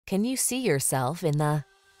Can you see yourself in the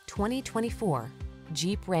 2024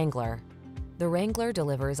 Jeep Wrangler? The Wrangler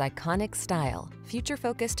delivers iconic style,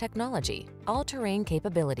 future-focused technology, all-terrain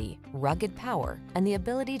capability, rugged power, and the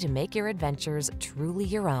ability to make your adventures truly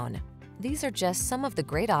your own. These are just some of the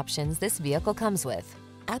great options this vehicle comes with: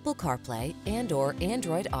 Apple CarPlay and/or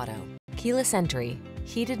Android Auto, keyless entry,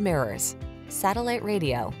 heated mirrors, satellite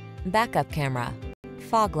radio, backup camera,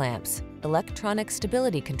 fog lamps, electronic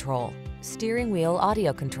stability control, steering wheel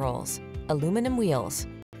audio controls, aluminum wheels,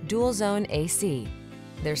 dual zone AC.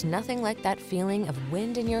 There's nothing like that feeling of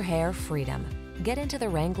wind in your hair freedom. Get into the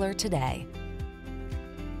Wrangler today.